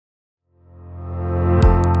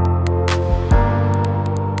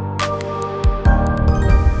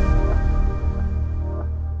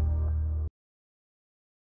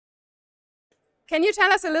Can you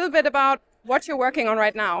tell us a little bit about what you're working on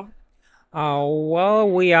right now? Well,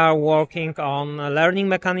 we are working on learning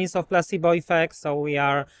mechanisms of placebo effects, so we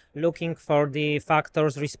are looking for the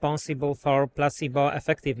factors responsible for placebo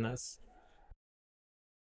effectiveness.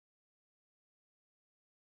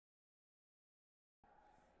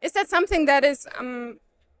 Is that something that is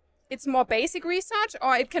it's more basic research,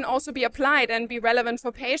 or it can also be applied and be relevant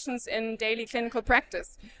for patients in daily clinical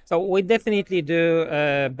practice? So we definitely do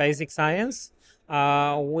basic science.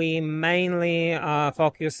 We mainly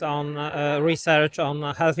focus on research on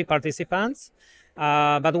healthy participants.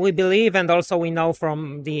 But we believe, and also we know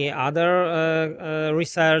from the other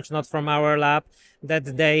research, not from our lab, that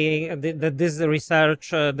that this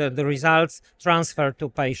research, the results transfer to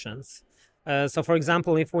patients. So, for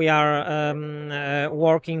example, if we are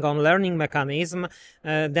working on learning mechanism,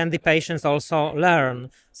 then the patients also learn.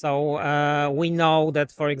 So we know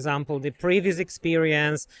that, for example, the previous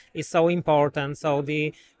experience is so important. So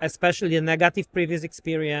especially the negative previous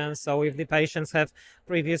experience. So if the patients have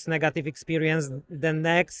previous negative experience, the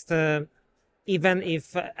next, even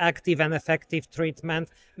if active and effective treatment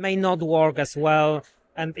may not work as well,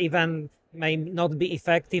 and even may not be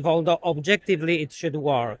effective, although objectively it should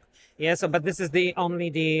work. Yeah, so but this is only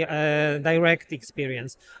the direct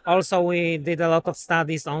experience. Also, we did a lot of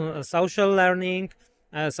studies on social learning,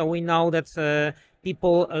 so we know that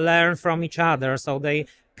people learn from each other. So they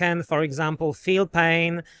can, for example, feel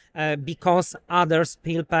pain because others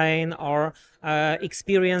feel pain, or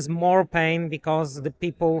experience more pain because the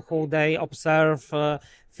people who they observe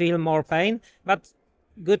feel more pain. But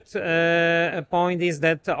good point is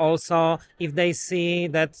that also if they see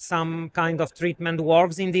that some kind of treatment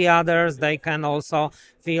works in the others, they can also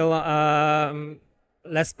feel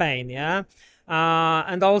less pain. Yeah,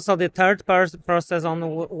 and also the third process on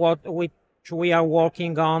which we are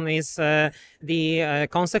working on is the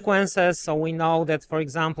consequences. So we know that, for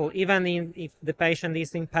example, even if the patient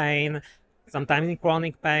is in pain, sometimes in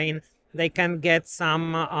chronic pain, they can get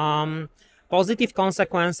some positive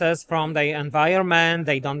consequences from the environment.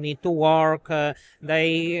 They don't need to work,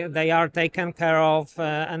 they are taken care of,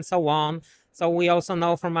 and so on. So we also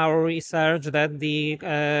know from our research that the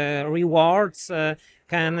rewards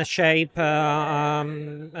can shape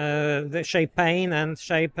the shape pain and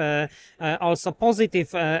shape also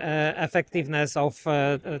positive effectiveness of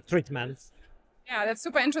treatment. Yeah, that's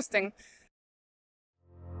super interesting.